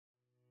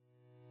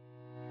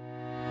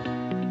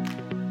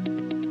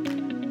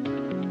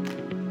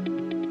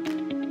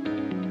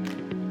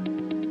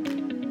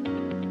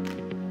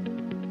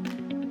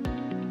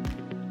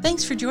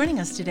Thanks for joining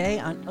us today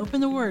on Open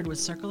the Word with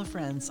Circle of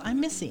Friends. I'm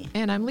Missy.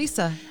 And I'm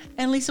Lisa.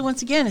 And Lisa,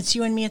 once again, it's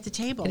you and me at the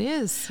table. It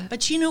is.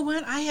 But you know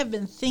what? I have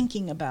been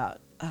thinking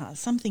about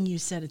something you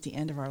said at the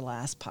end of our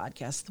last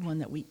podcast, the one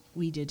that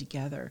we did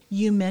together.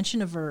 You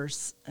mentioned a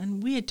verse,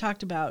 and we had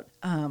talked about,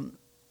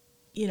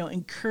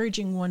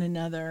 encouraging one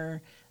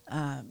another,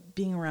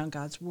 being around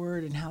God's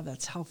Word and how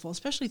that's helpful,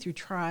 especially through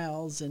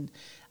trials. And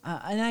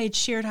I had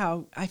shared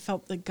how I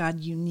felt that God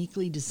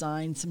uniquely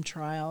designed some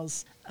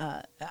trials.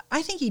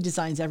 I think He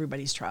designs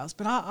everybody's trials,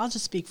 but I'll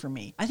just speak for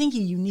me. I think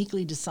He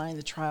uniquely designed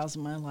the trials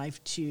in my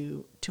life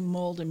to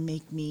mold and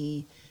make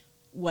me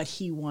what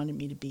He wanted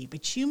me to be.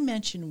 But you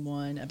mentioned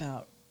one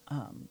about,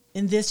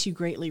 in this you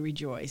greatly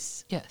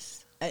rejoice.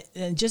 Yes.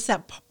 And just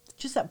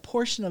that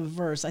portion of a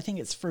verse, I think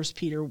it's 1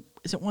 Peter,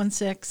 is it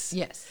 1:6?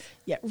 Yes.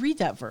 Yeah, read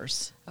that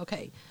verse.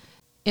 Okay.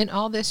 In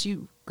all this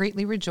you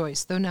greatly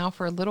rejoice, though now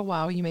for a little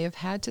while you may have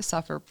had to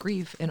suffer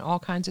grief in all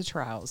kinds of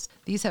trials.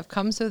 These have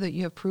come so that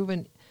you have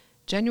proven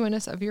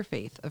genuineness of your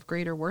faith, of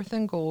greater worth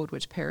than gold,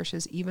 which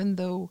perishes even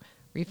though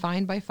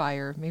refined by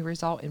fire, may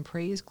result in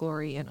praise,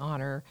 glory, and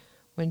honor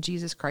when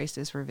Jesus Christ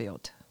is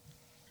revealed.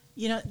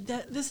 You know,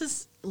 this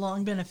has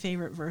long been a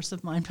favorite verse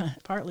of mine,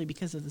 partly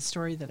because of the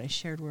story that I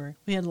shared where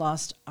we had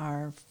lost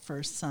our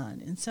first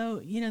son. And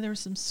so, there were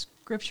some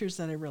scriptures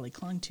that I really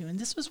clung to, and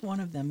this was one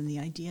of them, and the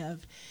idea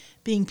of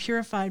being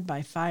purified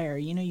by fire.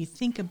 You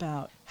think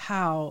about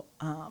how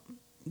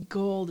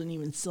gold and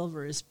even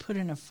silver is put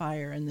in a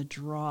fire and the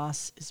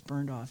dross is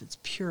burned off. It's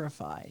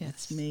purified. Yes.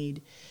 It's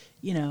made,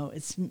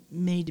 it's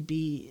made to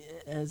be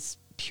as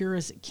pure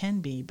as it can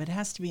be, but it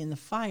has to be in the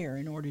fire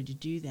in order to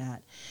do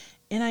that.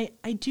 And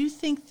I do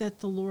think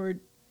that the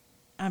Lord,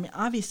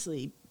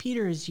 obviously,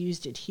 Peter has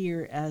used it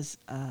here as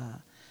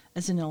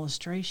an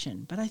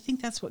illustration, but I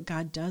think that's what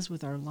God does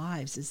with our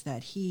lives, is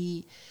that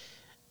He,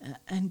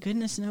 and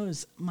goodness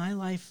knows, my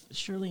life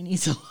surely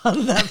needs a lot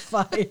of that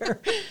fire.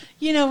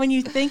 When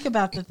you think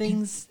about the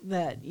things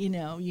that, you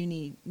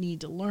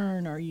need to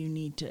learn or you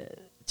need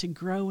to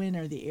grow in,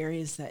 or the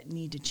areas that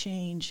need to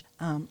change,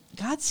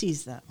 God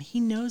sees them. He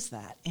knows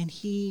that. And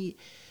He,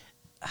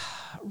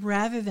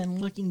 rather than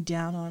looking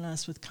down on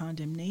us with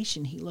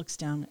condemnation, He looks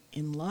down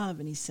in love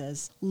and He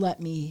says, let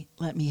me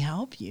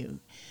help you.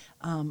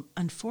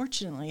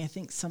 Unfortunately, I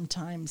think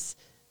sometimes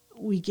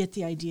we get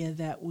the idea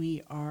that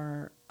we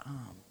are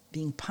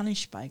being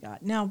punished by God.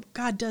 Now,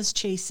 God does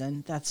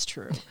chasten, that's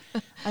true.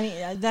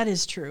 That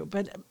is true.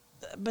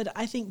 But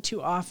I think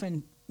too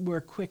often we're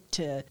quick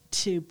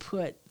to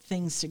put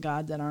things to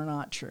God that are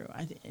not true.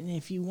 And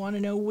if you want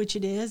to know which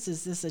it is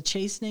this a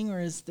chastening or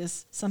is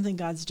this something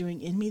God's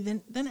doing in me,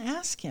 then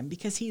ask Him,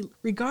 because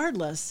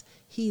regardless,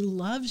 He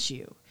loves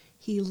you.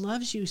 He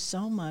loves you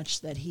so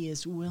much that He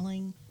is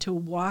willing to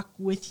walk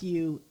with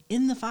you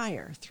in the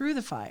fire, through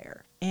the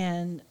fire,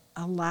 and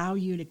allow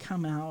you to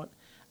come out,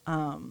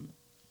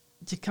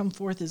 to come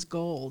forth as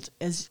gold.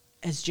 As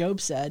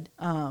Job said,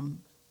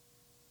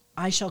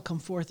 I shall come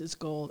forth as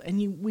gold.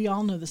 And we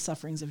all know the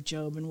sufferings of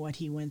Job and what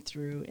he went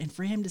through. And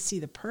for him to see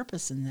the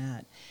purpose in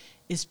that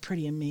is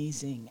pretty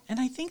amazing. And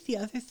I think the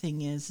other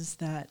thing is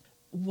that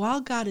while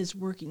God is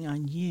working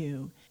on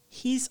you,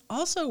 He's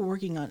also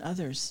working on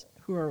others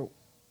who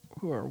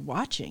are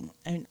watching.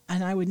 And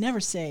I would never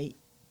say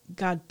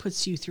God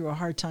puts you through a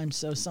hard time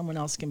so someone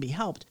else can be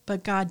helped,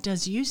 but God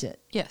does use it.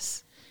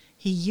 Yes.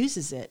 He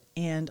uses it.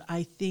 And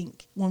I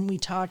think when we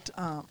talked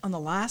on the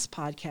last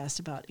podcast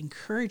about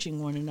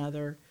encouraging one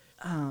another,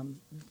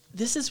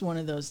 this is one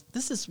of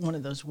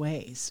those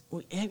ways.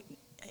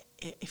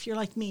 If you're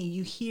like me,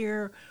 you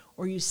hear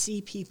or you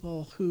see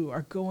people who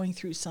are going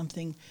through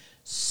something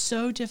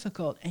so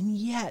difficult, and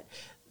yet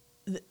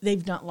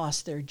they've not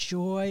lost their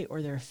joy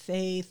or their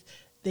faith.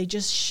 They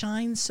just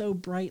shine so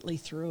brightly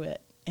through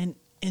it.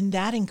 And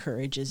that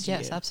encourages you.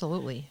 Yes,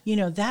 absolutely.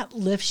 That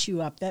lifts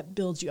you up, that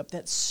builds you up,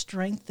 that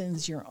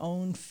strengthens your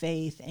own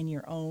faith and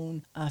your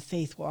own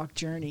faith walk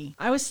journey.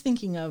 I was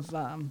thinking of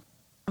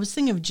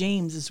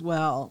James as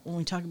well when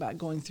we talk about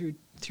going through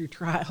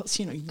trials.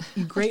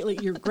 You're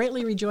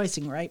greatly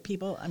rejoicing, right,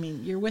 people?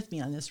 You're with me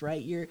on this,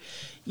 right?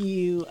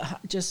 You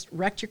just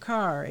wrecked your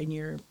car and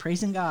you're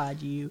praising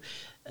God. You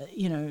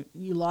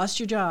lost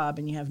your job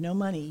and you have no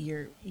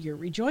money. You're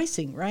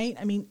rejoicing, right?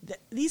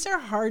 These are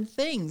hard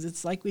things.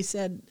 It's like we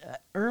said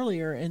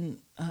earlier in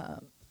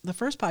the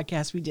first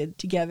podcast we did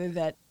together,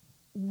 that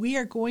we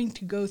are going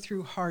to go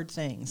through hard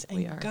things,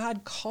 and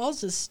God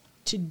calls us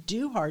to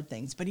do hard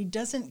things, but He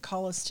doesn't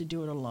call us to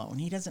do it alone.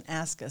 He doesn't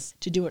ask us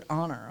to do it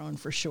on our own,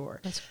 for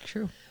sure. That's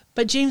true.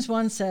 But James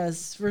 1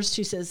 says, verse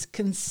 2 says,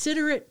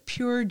 "Consider it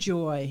pure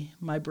joy,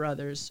 my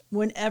brothers,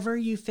 whenever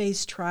you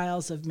face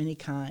trials of many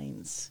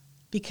kinds,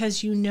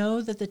 because you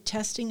know that the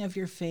testing of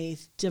your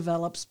faith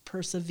develops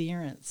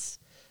perseverance.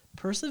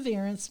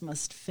 Perseverance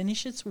must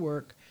finish its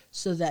work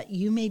so that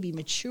you may be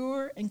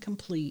mature and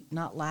complete,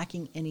 not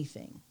lacking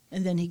anything."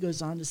 And then he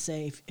goes on to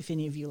say, if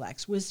any of you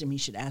lacks wisdom, he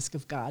should ask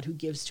of God, who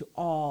gives to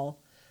all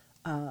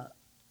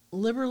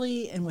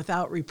liberally and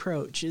without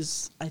reproach,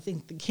 is, I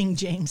think, the King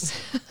James.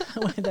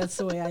 That's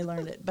the way I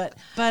learned it. But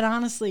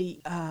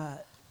honestly,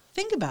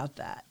 think about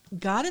that.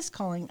 God is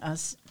calling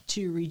us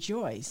to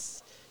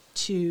rejoice,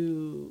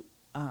 to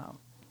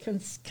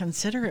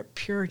consider it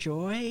pure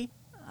joy.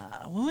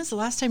 When was the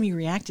last time you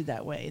reacted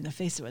that way in the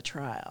face of a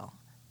trial?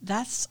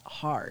 That's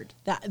hard.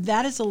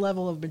 That is a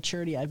level of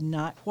maturity I've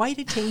not quite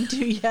attained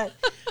to yet.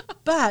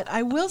 But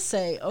I will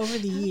say, over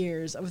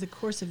the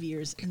course of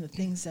years, and the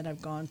things that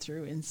I've gone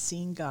through and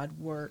seeing God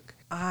work,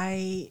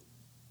 I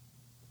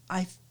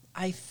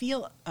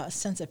feel a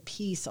sense of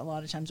peace a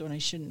lot of times when I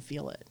shouldn't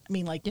feel it. I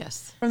mean, like,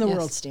 yes, from the yes.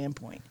 world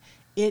standpoint,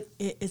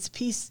 it's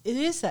peace. It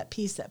is that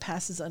peace that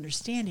passes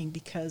understanding,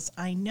 because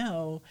I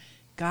know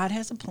God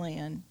has a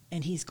plan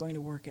and He's going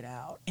to work it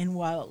out. And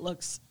while it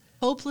looks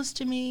hopeless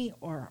to me,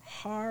 or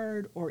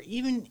hard, or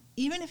even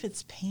if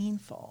it's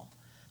painful,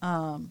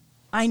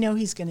 I know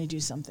He's going to do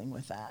something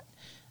with that.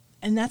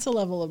 And that's a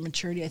level of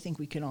maturity I think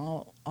we can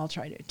all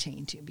try to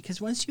attain to,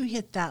 because once you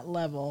hit that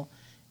level,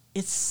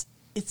 it's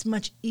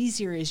much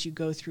easier as you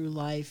go through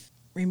life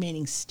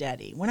remaining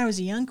steady. When I was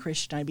a young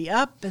Christian, I'd be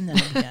up and then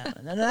I'd be down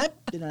and then up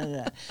and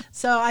then I'd.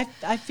 So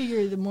I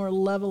figure the more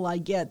level I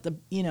get,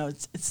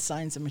 it's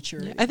signs of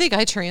maturity. Yeah, I think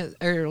I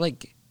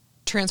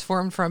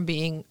transformed from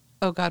being,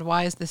 oh God,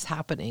 why is this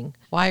happening?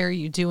 Why are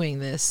you doing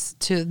this?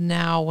 To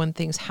now, when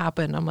things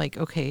happen, I'm like,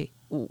 okay,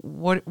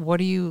 what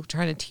are you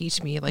trying to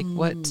teach me? Like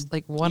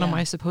what am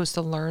I supposed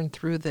to learn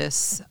through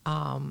this?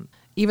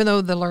 Even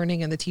though the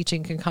learning and the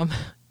teaching can come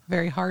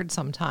very hard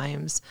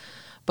sometimes,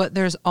 but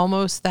there's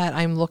almost that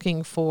I'm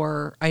looking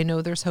for, I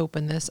know there's hope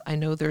in this. I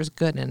know there's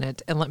good in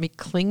it. And let me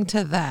cling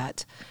to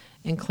that,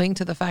 and cling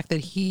to the fact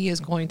that He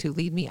is going to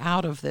lead me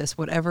out of this,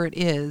 whatever it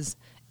is,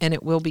 and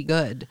it will be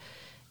good.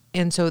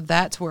 And so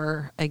that's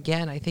where,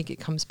 again, I think it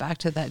comes back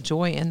to that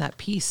joy and that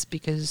peace,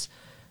 because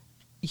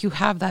you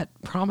have that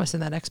promise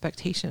and that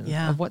expectation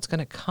of what's going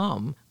to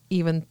come,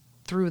 even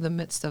through the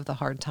midst of the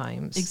hard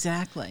times.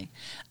 Exactly.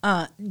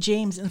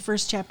 James, in the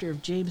first chapter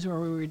of James, where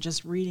we were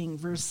just reading,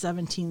 verse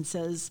 17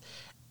 says,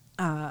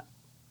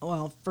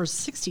 verse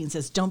 16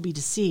 says, don't be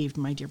deceived,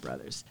 my dear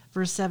brothers.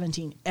 Verse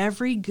 17,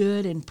 every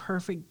good and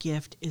perfect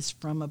gift is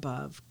from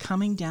above,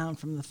 coming down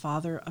from the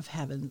Father of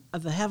heaven,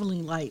 of the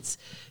heavenly lights,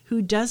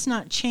 who does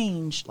not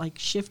change like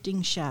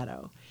shifting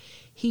shadow.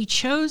 He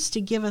chose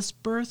to give us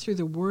birth through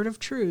the word of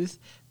truth,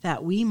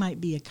 that we might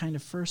be a kind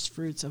of first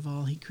fruits of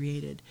all He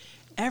created.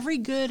 Every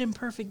good and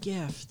perfect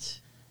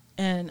gift.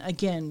 And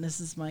again, this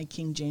is my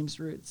King James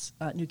roots,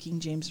 New King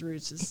James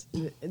roots. Is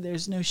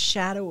there's no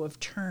shadow of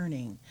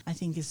turning, I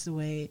think, is the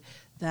way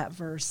that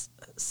verse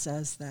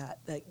says that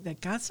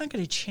God's not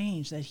going to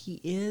change, that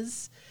He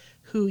is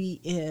who He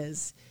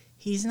is.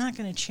 He's not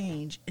going to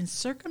change, and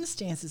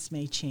circumstances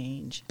may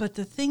change. But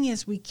the thing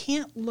is, we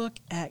can't look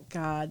at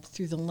God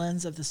through the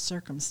lens of the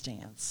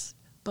circumstance.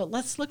 But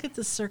let's look at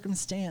the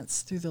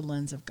circumstance through the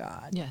lens of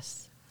God.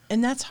 Yes.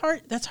 And that's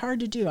hard. That's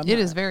hard to do. It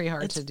is very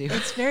hard to do.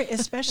 It's very,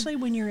 especially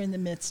when you're in the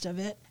midst of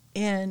it.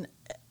 And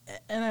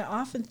I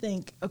often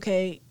think,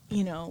 okay,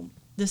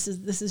 this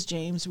is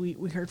James.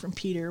 We heard from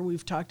Peter.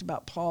 We've talked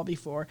about Paul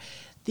before.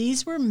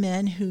 These were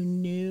men who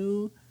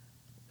knew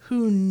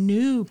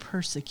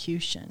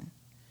persecution,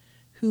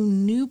 who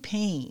knew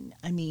pain.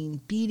 I mean,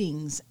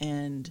 beatings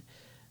and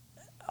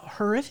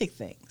horrific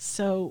things.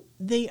 So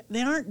they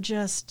aren't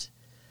just.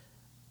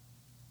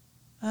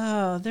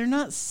 They're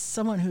not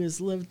someone who has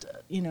lived,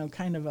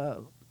 kind of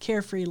a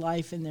carefree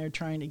life, and they're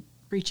trying to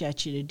preach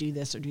at you to do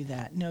this or do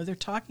that. No, they're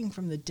talking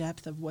from the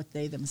depth of what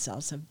they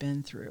themselves have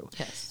been through,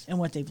 yes, and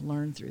what they've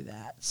learned through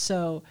that.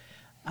 So,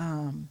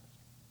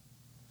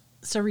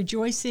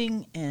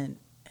 rejoicing and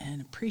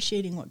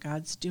appreciating what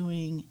God's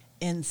doing,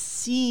 and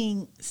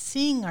seeing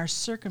our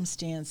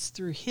circumstance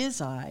through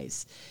His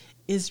eyes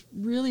is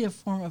really a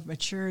form of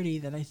maturity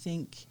that I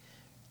think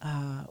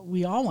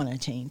we all want to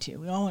attain to.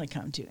 We all want to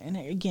come to. And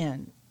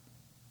again,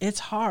 it's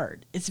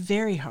hard. It's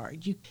very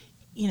hard.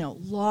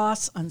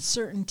 Loss,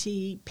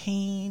 uncertainty,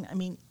 pain. I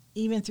mean,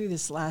 even through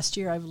this last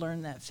year, I've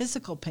learned that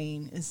physical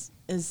pain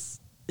is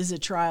a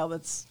trial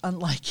that's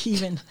unlike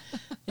even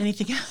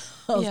anything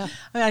else. Yeah.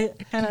 I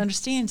kind of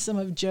understand some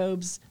of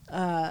Job's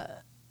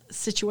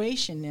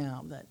situation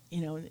now, that,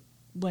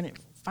 when it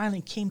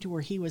finally came to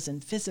where he was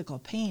in physical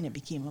pain, it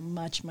became a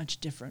much, much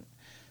different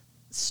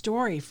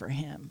story for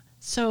him.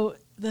 So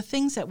the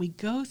things that we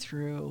go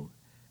through,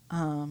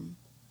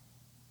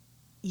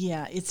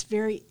 it's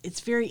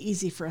very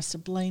easy for us to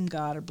blame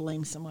God or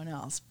blame someone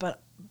else.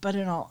 But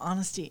in all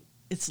honesty,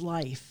 it's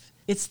life.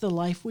 It's the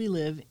life we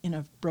live in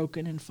a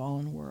broken and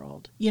fallen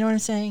world. You know what I'm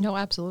saying? No,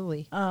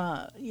 absolutely.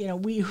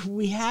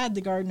 We had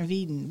the Garden of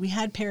Eden. We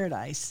had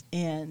paradise.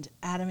 And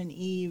Adam and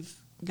Eve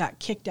got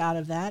kicked out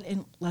of that.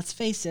 And let's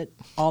face it,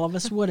 all of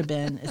us would have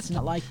been. It's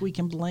not like we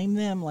can blame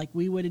them like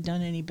we would have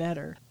done any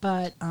better.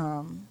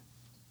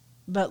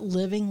 But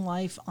living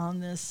life on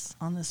this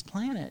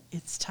planet,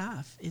 it's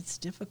tough. It's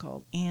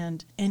difficult.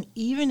 And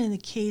even in the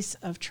case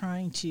of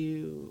trying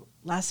to,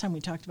 last time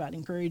we talked about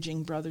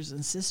encouraging brothers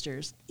and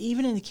sisters,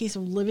 even in the case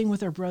of living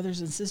with our brothers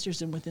and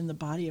sisters and within the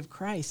body of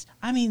Christ,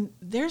 I mean,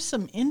 there's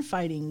some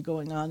infighting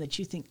going on that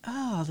you think,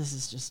 oh, this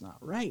is just not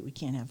right. We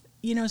can't have,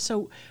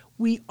 so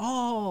we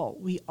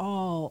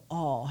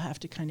all have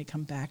to kind of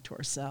come back to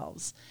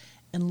ourselves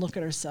and look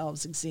at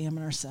ourselves,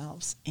 examine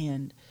ourselves,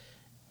 and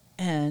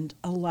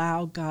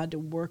allow God to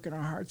work in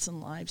our hearts and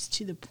lives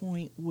to the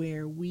point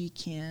where we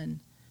can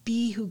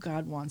be who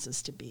God wants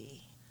us to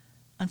be.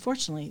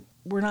 Unfortunately,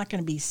 we're not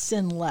going to be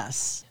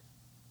sinless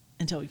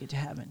until we get to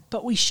heaven.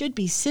 But we should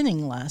be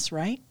sinning less,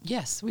 right?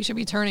 Yes, we should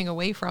be turning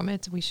away from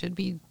it. We should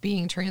be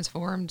being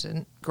transformed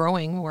and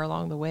growing more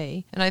along the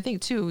way. And I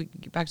think, too,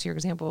 back to your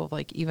example of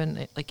like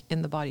even like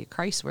in the body of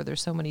Christ where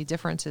there's so many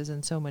differences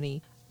and so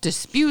many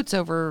disputes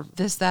over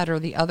this, that, or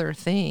the other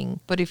thing.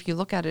 But if you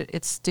look at it,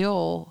 it's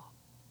still,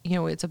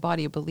 it's a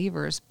body of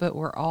believers, but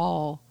we're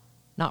all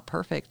not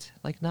perfect.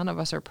 Like none of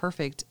us are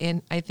perfect.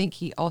 And I think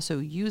he also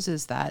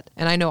uses that.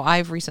 And I know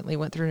I've recently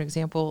went through an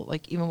example,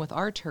 like even with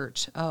our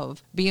church,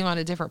 of being on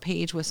a different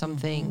page with some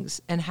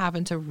things and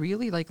having to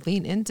really like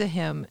lean into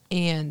him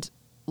and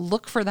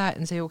look for that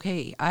and say,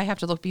 okay, I have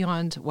to look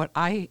beyond what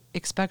I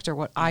expect or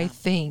what I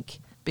think,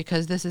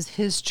 because this is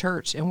his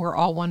church and we're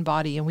all one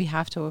body and we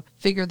have to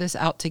figure this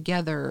out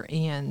together.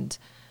 And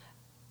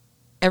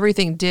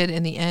everything did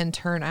in the end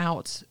turn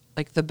out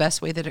like the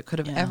best way that it could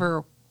have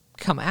ever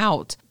come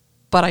out.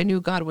 But I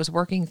knew God was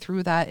working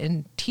through that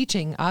and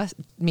teaching us,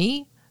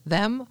 me,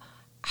 them,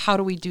 how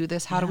do we do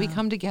this? How do we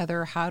come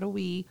together?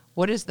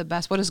 What is the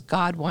best? What does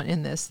God want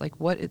in this? Like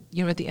at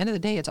the end of the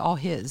day, it's all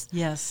his.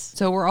 Yes.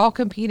 So we're all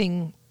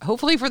competing,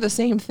 hopefully for the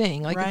same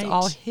thing. Like Right. it's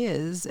all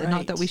his, and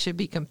not that we should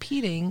be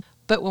competing,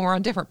 but when we're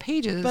on different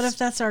pages, But if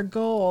that's our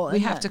goal, we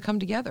have to come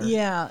together.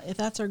 Yeah, if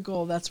that's our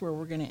goal, that's where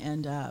we're going to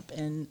end up.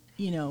 And,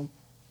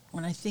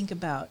 when I think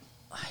about,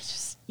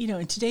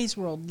 in today's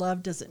world,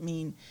 love doesn't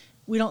mean,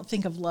 we don't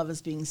think of love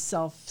as being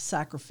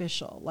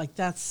self-sacrificial. Like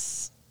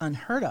that's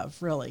unheard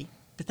of, really.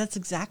 But that's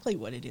exactly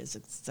what it is.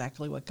 It's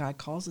exactly what God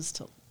calls us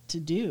to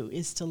do,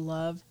 is to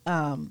love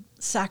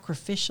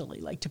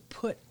sacrificially, like to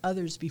put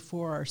others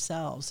before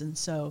ourselves. And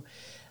so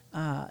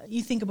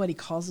you think of what he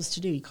calls us to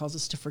do. He calls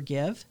us to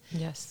forgive.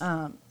 Yes.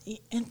 And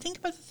think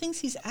about the things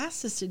he's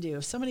asked us to do.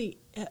 If somebody,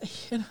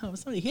 if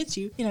somebody hits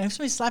you, if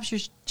somebody slaps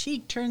your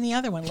cheek, turn the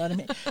other one, let him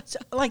hit. So,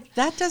 like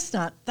that's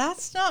not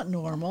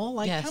normal.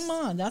 Like, Yes. come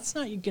on, that's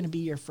not going to be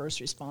your first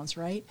response,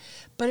 right?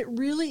 But it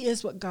really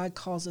is what God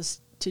calls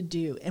us to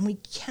do. And we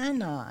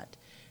cannot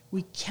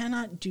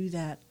do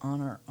that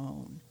on our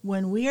own.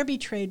 When we are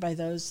betrayed by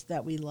those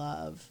that we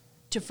love,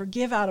 to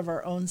forgive out of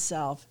our own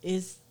self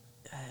is,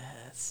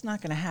 it's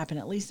not going to happen,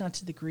 at least not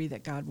to the degree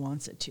that God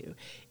wants it to.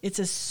 It's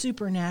a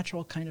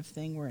supernatural kind of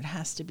thing where it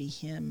has to be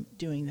him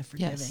doing the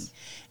forgiving. Yes.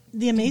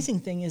 The amazing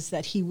thing is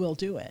that he will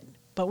do it,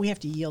 but we have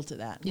to yield to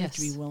that. We have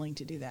to Yes. be willing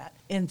to do that.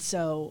 And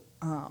so,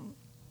 and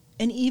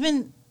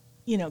even,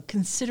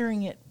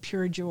 considering it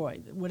pure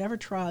joy, whatever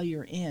trial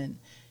you're in,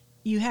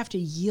 you have to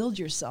yield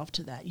yourself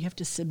to that. You have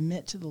to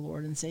submit to the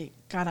Lord and say,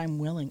 God, I'm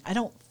willing. I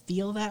don't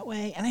feel that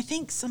way. And I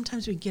think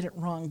sometimes we get it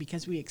wrong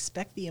because we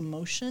expect the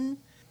emotion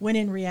when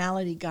in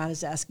reality, God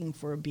is asking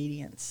for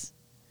obedience.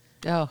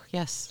 Oh,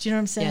 yes. Do you know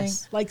what I'm saying?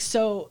 Yes. Like,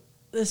 so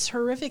this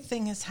horrific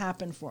thing has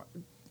happened for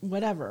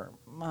whatever.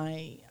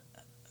 One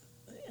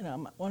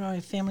of my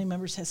family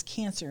members has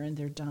cancer and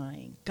they're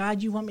dying.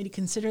 God, you want me to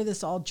consider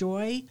this all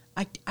joy?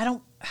 I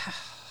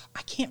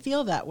can't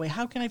feel that way.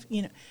 How can I,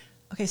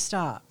 okay,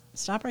 stop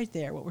right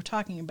there. What we're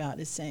talking about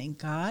is saying,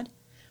 God,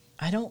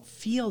 I don't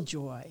feel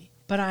joy,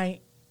 but I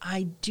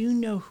do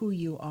know who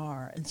you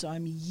are, and so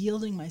I'm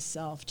yielding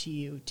myself to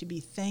you to be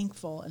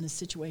thankful in a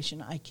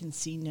situation I can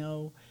see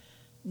no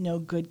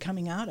good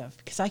coming out of,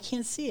 because I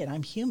can't see it.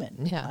 I'm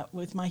human. Yeah.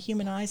 With my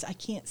human eyes, I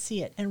can't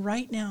see it. And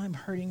right now I'm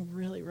hurting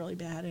really, really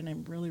bad, and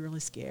I'm really, really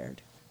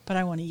scared. But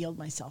I want to yield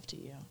myself to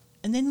you.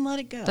 And then let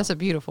it go. That's a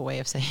beautiful way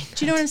of saying that.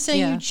 Do you know what I'm saying?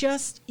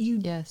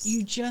 Yeah.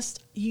 You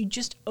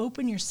just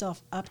open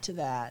yourself up to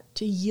that,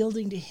 to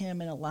yielding to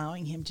him and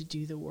allowing him to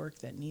do the work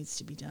that needs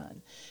to be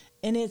done.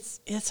 And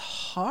it's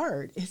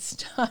hard.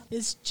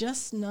 It's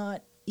just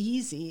not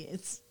easy.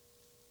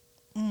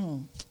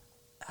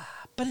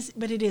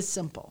 But it is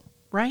simple,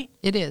 right?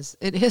 It is.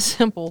 It is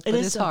simple, but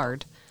it's simple.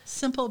 hard.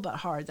 Simple but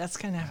hard. That's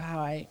kind of how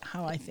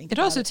I think. It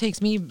about also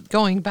takes me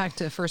going back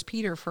to 1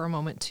 Peter for a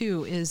moment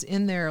too, is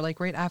in there, like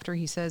right after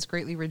he says,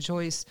 greatly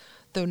rejoice,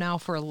 though now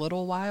for a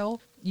little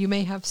while you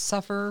may have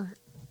suffer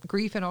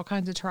grief and all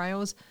kinds of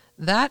trials.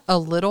 That a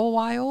little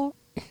while,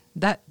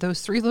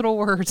 those three little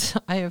words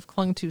I have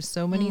clung to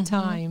so many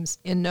times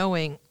in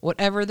knowing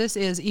whatever this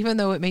is, even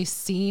though it may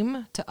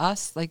seem to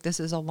us like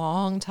this is a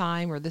long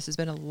time or this has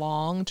been a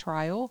long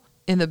trial,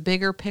 in the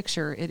bigger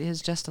picture, it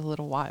is just a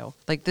little while.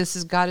 Like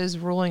God is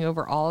ruling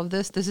over all of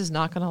this. This is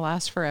not going to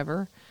last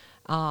forever.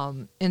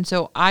 And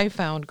so I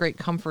found great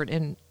comfort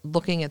in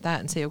looking at that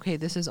and say, okay,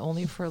 this is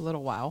only for a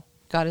little while.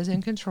 God is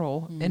in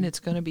control and it's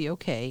going to be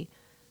okay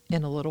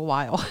in a little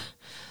while.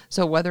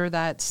 So whether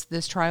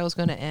this trial is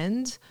going to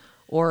end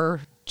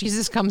or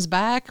Jesus comes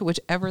back,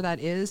 whichever that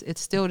is,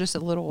 it's still just a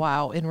little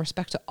while in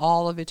respect to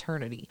all of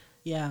eternity.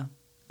 Yeah.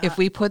 If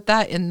we put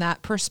that in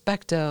that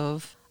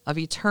perspective of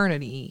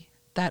eternity,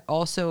 that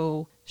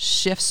also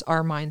shifts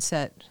our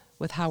mindset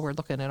with how we're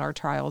looking at our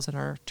trials and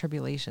our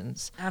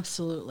tribulations.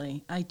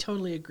 Absolutely. I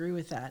totally agree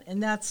with that.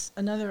 And that's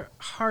another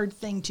hard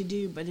thing to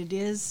do, but it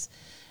is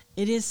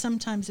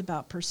sometimes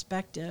about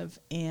perspective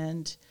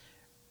and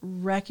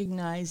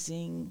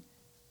recognizing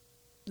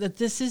that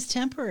this is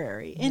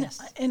temporary. Yes.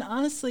 And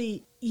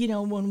honestly,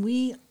 when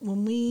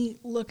we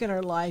look at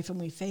our life and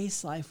we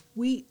face life,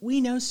 we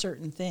know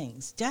certain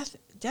things. Death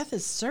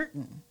is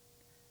certain.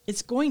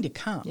 It's going to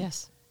come.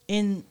 Yes.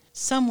 In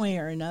some way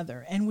or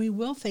another. And we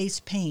will face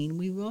pain.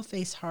 We will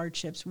face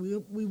hardships.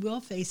 We will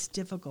face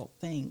difficult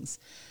things.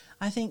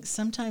 I think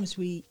sometimes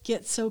we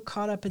get so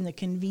caught up in the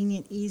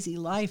convenient, easy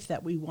life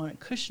that we want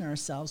to cushion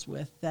ourselves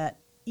with that,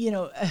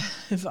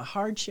 if a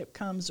hardship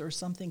comes or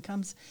something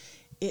comes,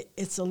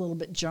 it's a little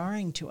bit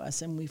jarring to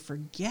us, and we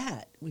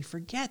forget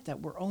that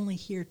we're only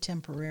here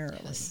temporarily.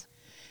 Yes.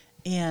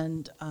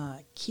 And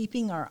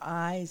keeping our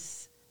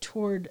eyes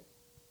toward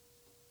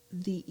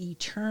the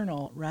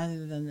eternal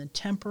rather than the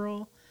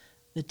temporal,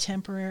 the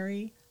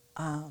temporary,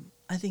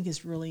 I think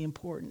is really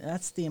important.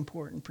 That's the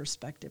important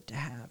perspective to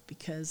have,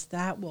 because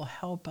that will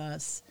help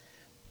us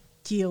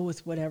deal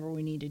with whatever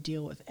we need to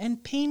deal with.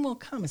 And pain will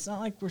come. It's not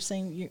like we're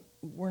saying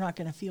we're not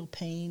going to feel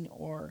pain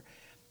or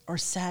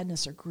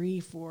sadness or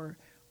grief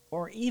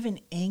or even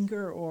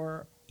anger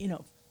or,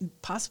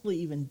 possibly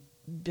even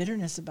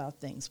bitterness about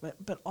things.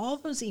 But all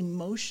those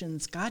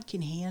emotions God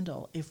can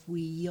handle if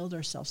we yield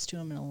ourselves to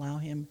him and allow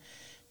him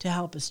to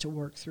help us to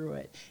work through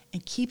it.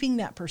 And keeping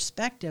that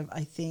perspective,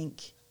 I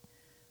think,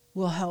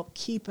 will help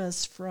keep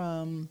us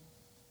from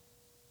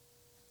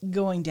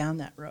going down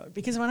that road.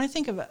 Because when I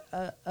think of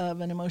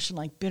an emotion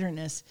like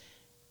bitterness,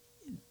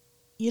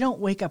 you don't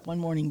wake up one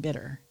morning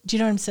bitter. Do you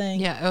know what I'm saying?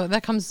 Yeah. Oh,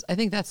 that comes, I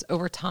think that's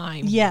over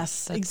time.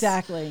 Yes,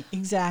 exactly.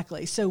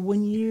 So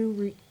when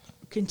you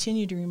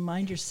continue to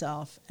remind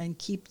yourself and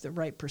keep the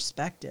right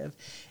perspective,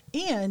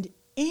 and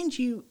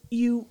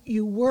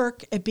you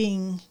work at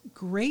being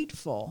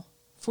grateful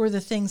for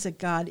the things that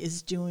God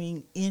is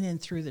doing in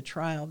and through the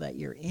trial that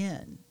you're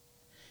in.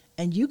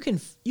 And you can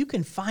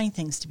find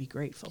things to be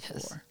grateful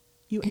for.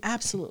 You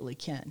absolutely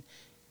can.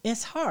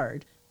 It's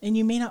hard, and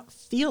you may not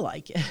feel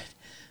like it,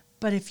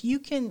 but if you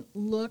can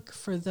look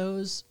for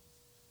those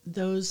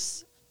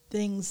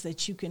things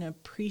that you can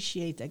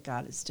appreciate that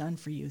God has done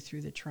for you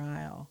through the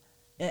trial,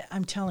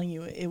 I'm telling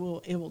you, it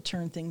will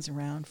turn things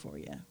around for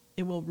you.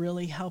 It will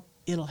really help.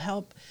 It'll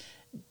help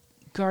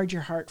guard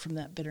your heart from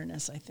that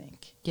bitterness, I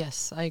think.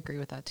 Yes, I agree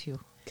with that too.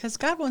 Because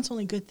God wants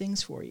only good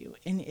things for you,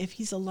 and if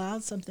He's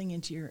allowed something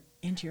into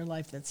your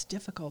life that's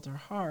difficult or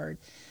hard,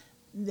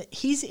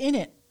 He's in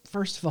it.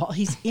 First of all,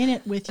 He's in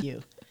it with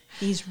you.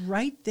 He's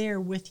right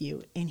there with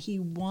you, and He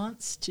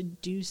wants to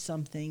do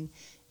something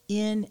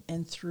in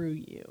and through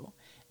you.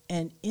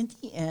 And in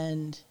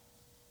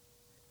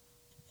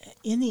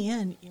the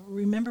end,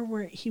 remember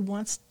where He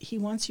wants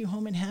you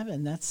home in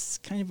heaven. That's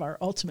kind of our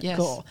ultimate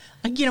goal.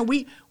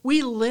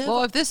 We live.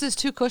 Well, if this is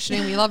too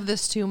cushioning, we love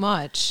this too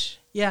much.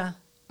 Yeah.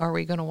 Are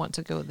we going to want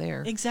to go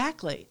there?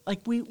 Exactly.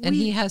 And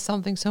He has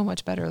something so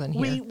much better than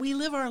here. We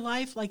live our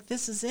life like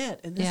this is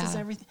it, and this is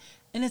everything,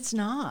 and it's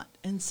not.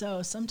 And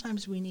so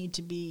sometimes we need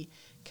to be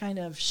kind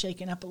of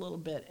shaken up a little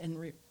bit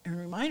and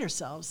remind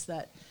ourselves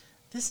that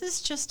this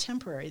is just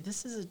temporary.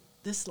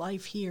 This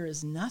life here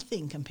is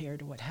nothing compared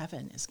to what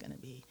heaven is going to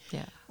be,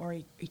 or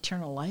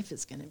eternal life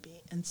is going to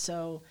be. And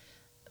so,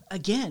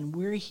 again,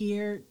 we're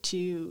here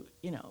to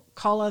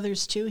call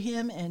others to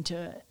Him and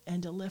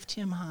to lift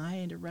Him high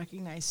and to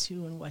recognize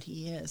who and what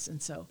He is.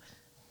 And so,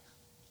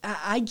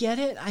 I get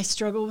it. I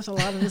struggle with a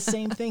lot of the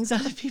same things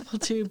other people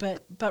do,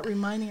 but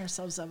reminding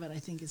ourselves of it, I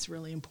think, is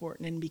really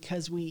important. And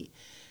because we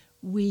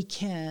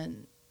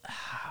can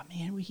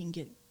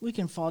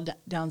fall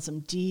down some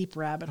deep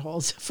rabbit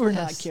holes if we're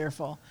not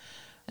careful.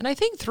 And I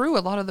think through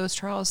a lot of those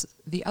trials,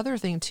 the other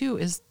thing too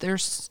is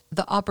there's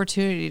the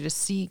opportunity to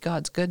see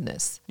God's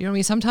goodness. You know what I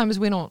mean? Sometimes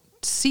we don't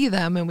see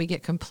them and we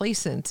get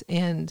complacent,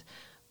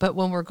 but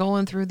when we're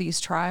going through these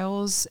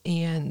trials,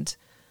 and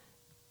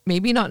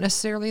maybe not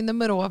necessarily in the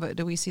middle of it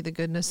do we see the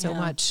goodness so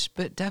much,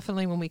 but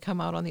definitely when we come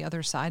out on the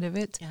other side of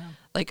it,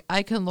 like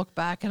I can look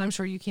back, and I'm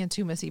sure you can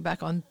too, Missy,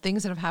 back on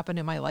things that have happened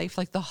in my life.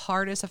 Like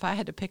if I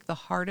had to pick the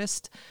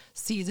hardest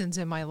seasons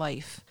in my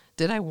life,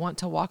 did I want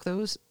to walk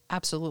those?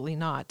 Absolutely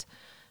not.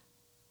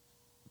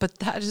 But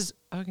that is,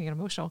 I can get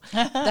emotional.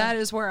 That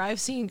is where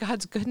I've seen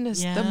God's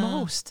goodness the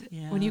most.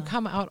 Yeah. When you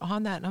come out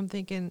on that, and I'm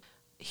thinking,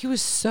 He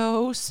was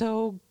so,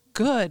 so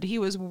good. He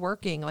was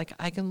working. Like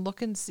I can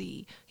look and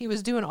see. He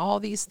was doing all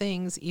these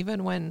things,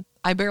 even when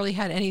I barely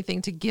had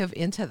anything to give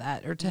into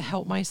that or to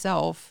help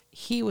myself.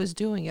 He was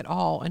doing it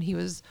all, and He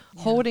was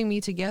holding me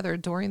together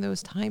during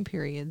those time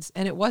periods.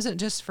 And it wasn't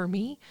just for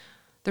me.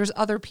 There's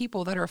other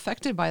people that are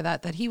affected by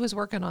that He was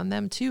working on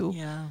them too,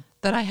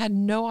 that I had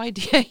no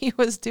idea He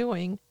was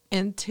doing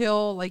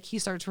until He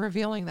starts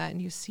revealing that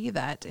and you see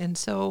that. And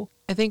so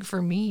I think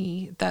for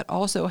me, that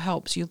also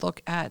helps you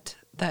look at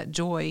that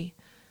joy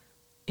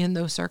in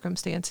those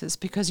circumstances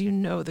because you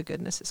know the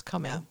goodness is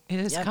coming. It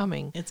is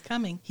coming. It's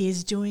coming. He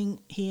is doing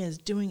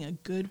a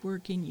good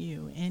work in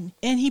you, and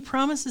he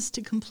promises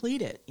to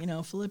complete it. You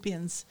know,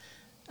 Philippians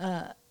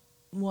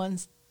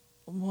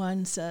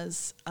 1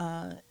 says,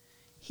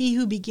 he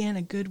who began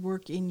a good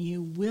work in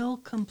you will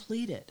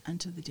complete it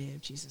unto the day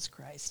of Jesus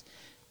Christ.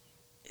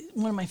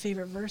 One of my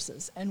favorite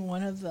verses, and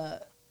one of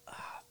the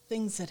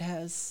things that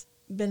has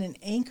been an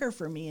anchor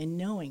for me in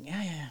knowing,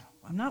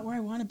 I'm not where I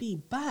want to be,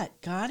 but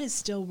God is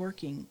still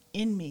working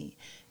in me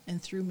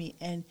and through me,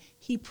 and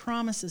he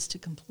promises to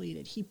complete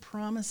it. He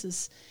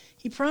promises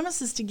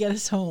to get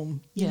us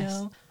home. You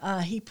know,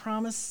 he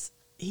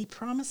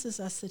promises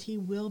us that he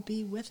will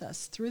be with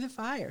us through the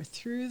fire,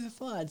 through the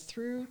flood,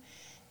 through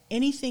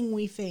anything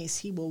we face.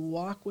 He will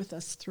walk with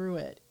us through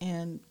it,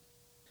 and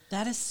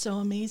that is so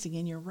amazing.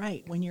 And you're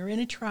right, when you're in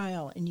a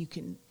trial and you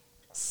can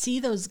see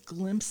those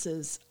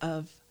glimpses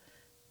of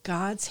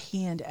God's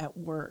hand at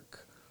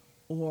work,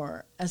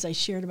 or as I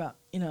shared about,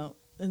 you know,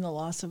 in the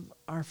loss of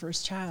our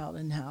first child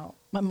and how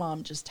my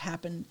mom didn't just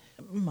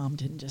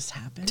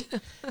happen.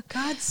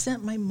 God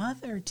sent my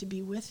mother to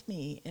be with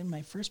me in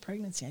my first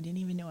pregnancy. I didn't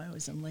even know I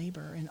was in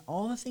labor, and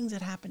all the things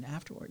that happened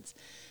afterwards.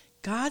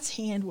 God's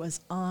hand was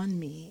on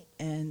me,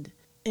 and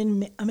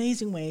in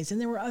amazing ways.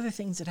 And there were other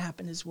things that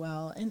happened as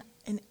well. And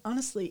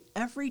honestly,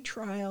 every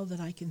trial that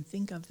I can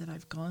think of that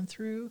I've gone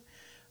through,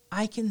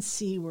 I can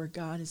see where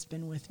God has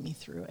been with me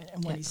through it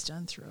and what he's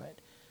done through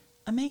it.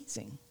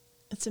 Amazing.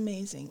 It's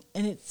amazing.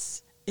 And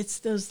it's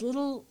those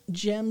little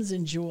gems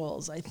and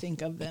jewels, I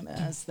think of them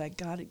as, that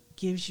God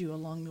gives you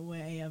along the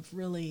way, of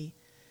really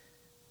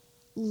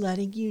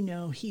letting you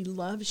know he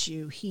loves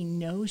you, he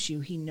knows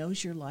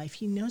your life,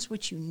 he knows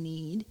what you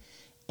need,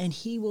 and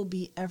he will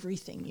be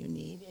everything you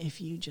need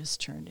if you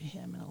just turn to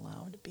him and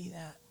allow him to be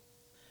that.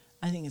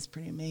 I think it's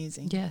pretty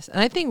amazing. Yes.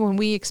 And I think when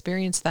we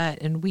experience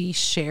that and we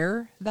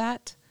share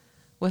that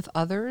with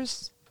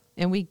others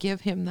and we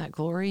give him that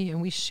glory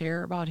and we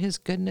share about his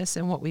goodness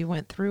and what we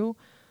went through,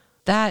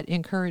 that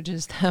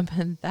encourages them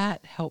and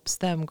that helps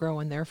them grow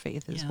in their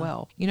faith as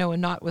well. You know,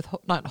 and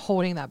not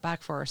holding that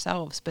back for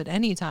ourselves, but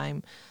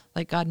anytime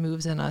like God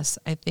moves in us,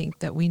 I think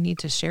that we need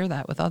to share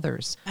that with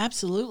others.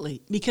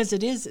 Absolutely. Because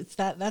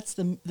that's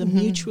the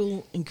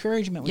mutual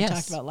encouragement we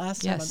talked about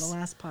last time on the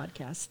last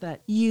podcast,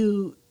 that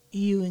you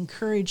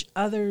encourage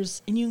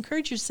others and you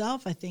encourage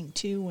yourself, I think,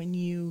 too, when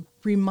you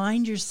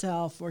remind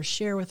yourself or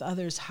share with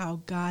others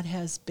how God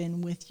has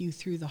been with you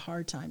through the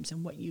hard times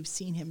and what you've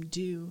seen him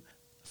do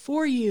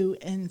for you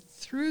and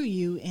through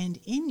you and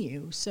in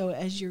you. So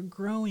as you're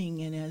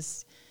growing and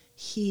as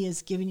he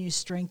has given you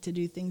strength to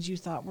do things you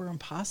thought were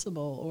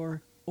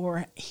impossible,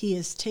 or he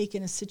has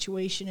taken a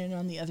situation and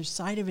on the other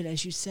side of it,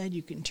 as you said,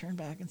 you can turn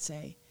back and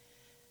say,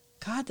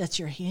 God, that's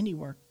your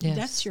handiwork. Yes.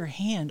 That's your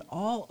hand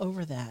all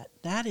over that.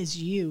 That is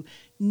you.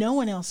 No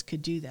one else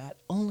could do that.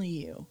 Only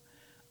you.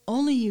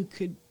 Only you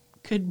could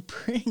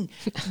bring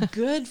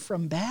good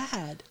from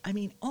bad. I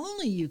mean,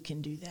 only you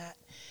can do that.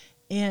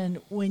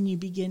 And when you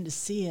begin to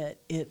see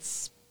it,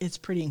 it's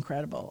pretty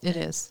incredible. It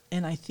is.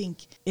 And I think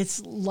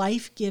it's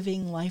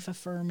life-giving,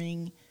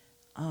 life-affirming,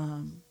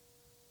 and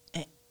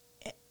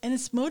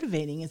it's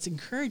motivating. It's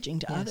encouraging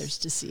to others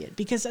to see it.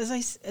 Because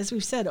as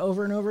we've said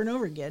over and over and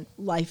over again,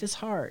 life is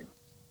hard.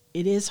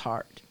 It is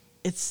hard.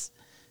 It's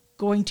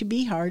going to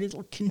be hard.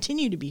 It'll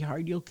continue to be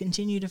hard. You'll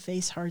continue to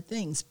face hard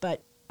things.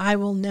 But I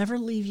will never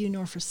leave you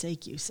nor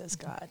forsake you, says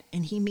God.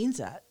 And he means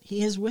that.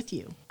 He is with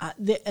you.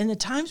 And the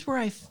times where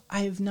I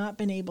have not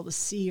been able to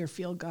see or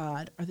feel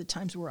God are the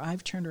times where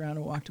I've turned around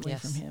and walked away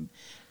from him.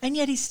 And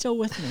yet he's still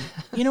with me.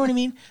 You know what I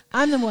mean?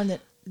 I'm the one that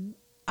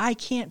I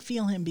can't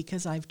feel him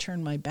because I've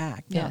turned my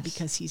back, not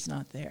because he's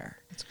not there.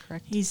 That's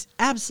correct. He's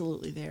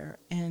absolutely there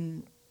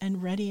and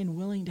ready and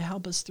willing to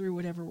help us through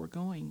whatever we're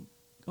going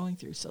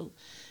through. So,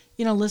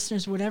 you know,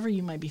 listeners, whatever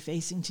you might be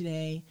facing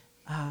today,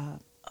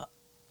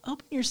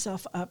 open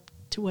yourself up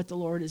to what the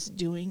Lord is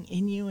doing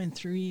in you and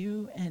through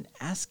you, and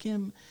ask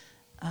him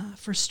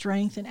for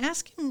strength, and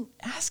ask him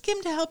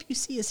to help you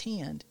see his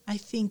hand. I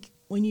think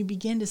when you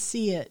begin to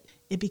see it,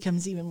 it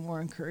becomes even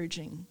more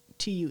encouraging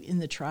to you in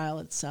the trial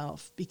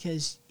itself,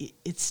 because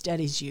it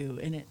steadies you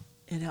and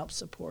it helps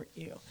support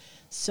you.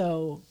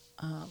 So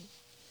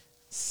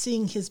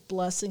seeing his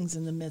blessings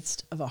in the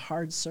midst of a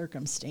hard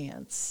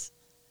circumstance,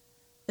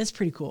 that's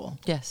pretty cool.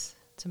 Yes,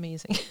 it's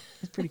amazing.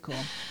 It's pretty cool.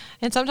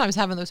 And sometimes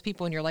having those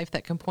people in your life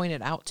that can point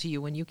it out to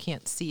you when you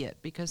can't see it,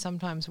 because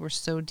sometimes we're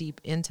so deep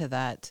into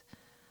that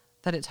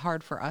it's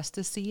hard for us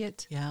to see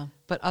it. Yeah.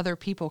 But other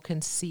people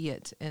can see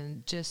it,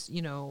 and just,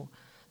 you know,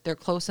 they're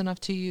close enough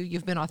to you.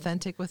 You've been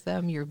authentic with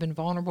them. You've been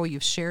vulnerable.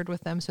 You've shared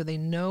with them, so they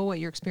know what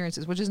your experience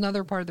is, which is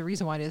another part of the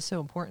reason why it is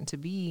so important to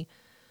be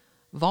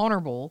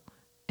vulnerable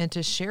and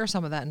to share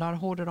some of that and not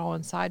hold it all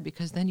inside,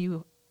 because then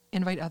you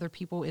invite other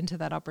people into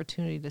that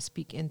opportunity to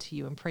speak into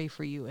you and pray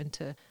for you and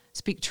to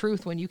speak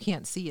truth when you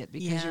can't see it,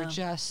 because you're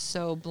just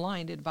so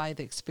blinded by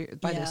the experience,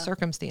 by the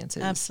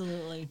circumstances.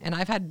 Absolutely. And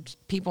I've had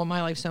people in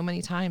my life so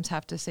many times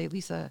have to say,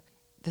 Lisa,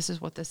 this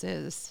is what this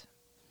is.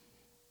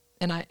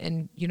 and I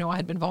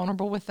had been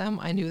vulnerable with them.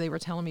 I knew they were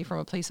telling me from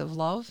a place of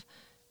love,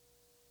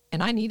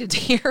 and I needed to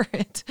hear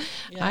it.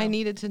 Yeah. I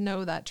needed to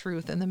know that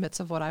truth in the midst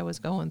of what I was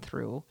going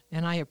through,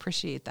 and I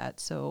appreciate that.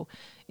 So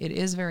it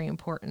is very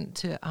important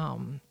to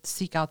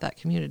seek out that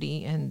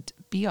community and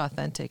be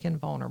authentic and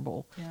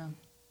vulnerable. Yeah.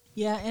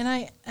 Yeah, and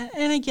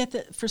I get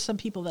that for some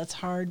people that's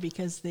hard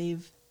because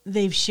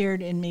they've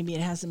shared and maybe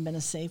it hasn't been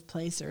a safe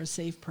place or a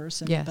safe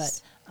person.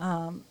 Yes.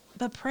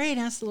 But pray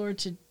and ask the Lord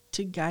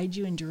to guide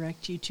you and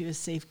direct you to a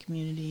safe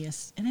community.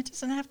 And it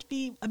doesn't have to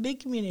be a big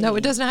community. No,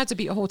 it doesn't have to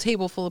be a whole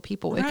table full of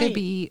people. Right. It could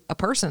be a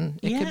person.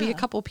 It could be a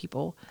couple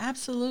people.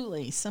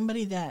 Absolutely.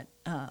 Somebody that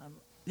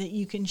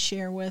you can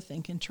share with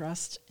and can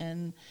trust,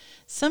 and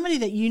somebody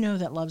that you know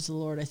that loves the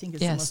Lord. I think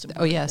is the most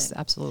important thing. Yes,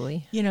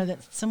 absolutely. That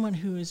someone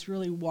who is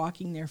really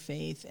walking their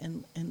faith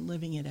and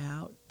living it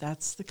out.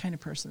 That's the kind of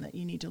person that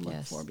you need to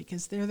look for,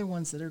 because they're the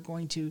ones that are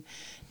going to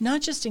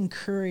not just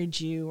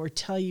encourage you or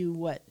tell you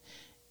what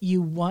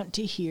you want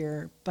to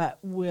hear, but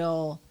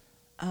will,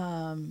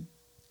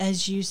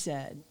 as you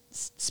said,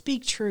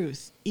 speak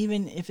truth,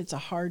 even if it's a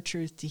hard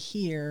truth to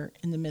hear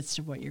in the midst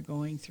of what you're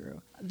going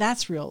through.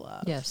 That's real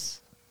love. Yes.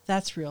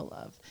 That's real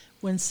love.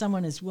 When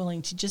someone is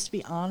willing to just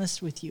be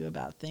honest with you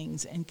about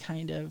things and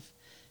kind of,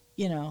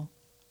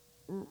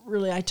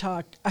 really I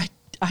call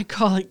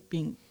it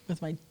being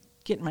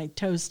getting my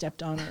toes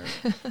stepped on, or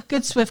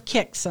good swift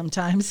kicks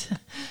sometimes,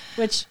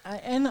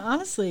 and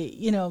honestly,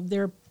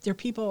 there are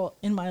people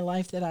in my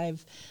life that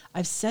I've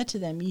said to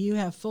them, you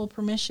have full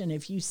permission.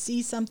 If you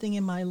see something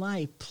in my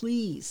life,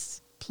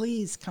 please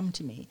come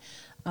to me.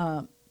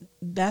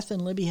 Beth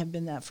and Libby have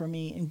been that for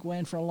me, and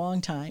Gwen for a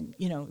long time.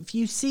 If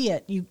you see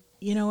it, you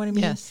know what I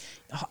mean? Yes.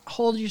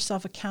 Hold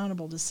yourself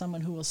accountable to someone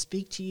who will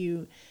speak to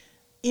you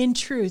in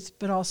truth,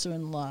 but also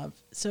in love.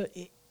 So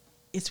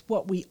it's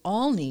what we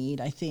all need,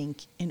 I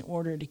think, in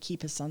order to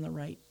keep us on the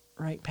right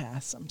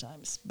path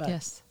sometimes. But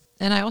yes.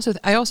 And I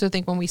also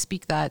think when we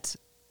speak that,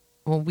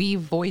 when we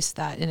voice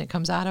that and it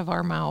comes out of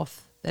our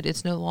mouth, that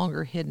it's no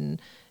longer hidden,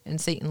 and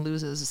Satan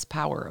loses his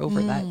power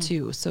over that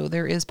too. So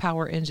there is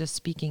power in just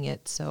speaking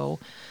it. So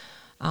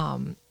I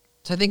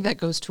think that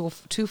goes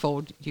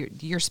twofold.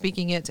 You're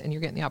speaking it, and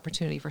you're getting the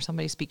opportunity for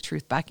somebody to speak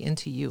truth back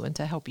into you and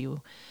to help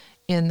you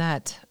in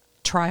that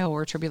trial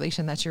or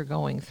tribulation that you're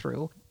going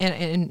through.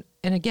 And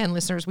again,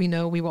 listeners, we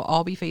know we will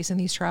all be facing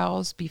these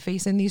trials, be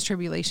facing these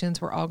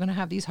tribulations. We're all going to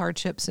have these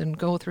hardships and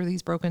go through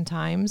these broken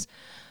times.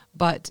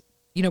 But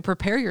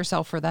prepare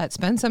yourself for that.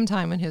 Spend some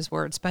time in His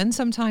Word. Spend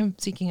some time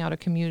seeking out a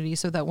community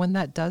so that when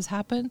that does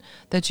happen,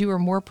 that you are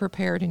more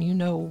prepared and you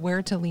know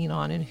where to lean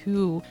on and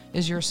who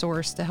is your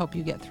source to help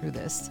you get through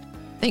this.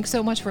 Thanks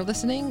so much for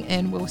listening,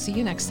 and we'll see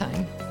you next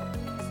time.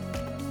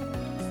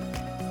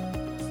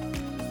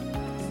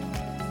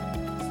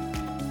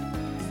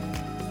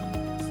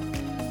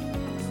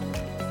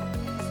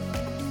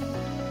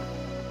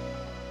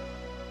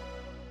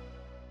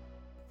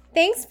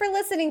 Thanks for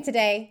listening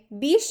today.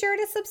 Be sure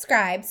to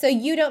subscribe so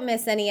you don't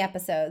miss any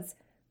episodes.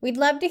 We'd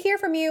love to hear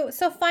from you,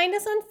 so find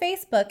us on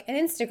Facebook and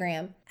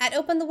Instagram at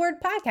Open the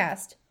Word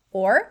Podcast,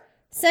 or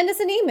send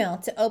us an email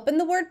to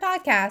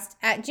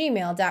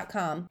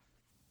openthewordpodcast@gmail.com.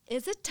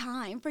 Is it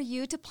time for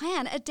you to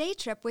plan a day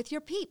trip with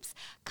your peeps?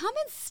 Come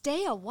and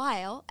stay a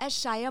while at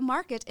Shia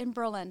Market in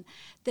Berlin.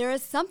 There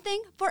is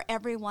something for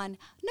everyone,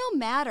 no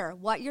matter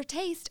what your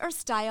taste or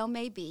style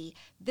may be.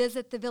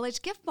 Visit the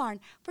Village Gift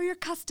Barn for your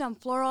custom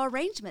floral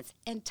arrangements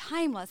and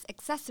timeless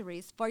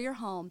accessories for your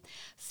home.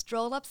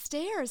 Stroll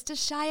upstairs to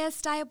Shia's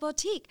Style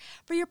Boutique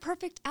for your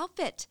perfect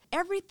outfit.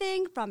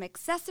 Everything from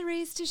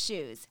accessories to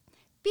shoes.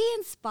 Be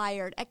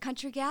inspired at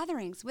country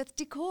gatherings with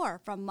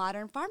decor from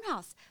modern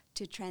farmhouse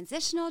to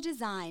transitional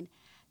design.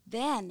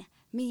 Then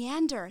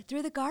meander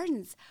through the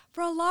gardens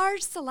for a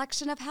large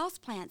selection of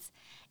houseplants.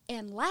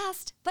 And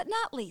last but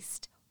not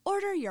least,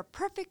 order your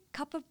perfect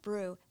cup of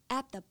brew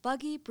at the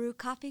Buggy Brew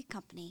Coffee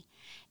Company.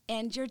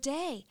 End your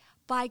day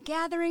by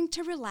gathering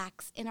to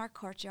relax in our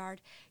courtyard.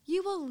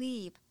 You will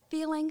leave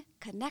feeling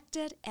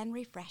connected and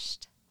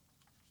refreshed.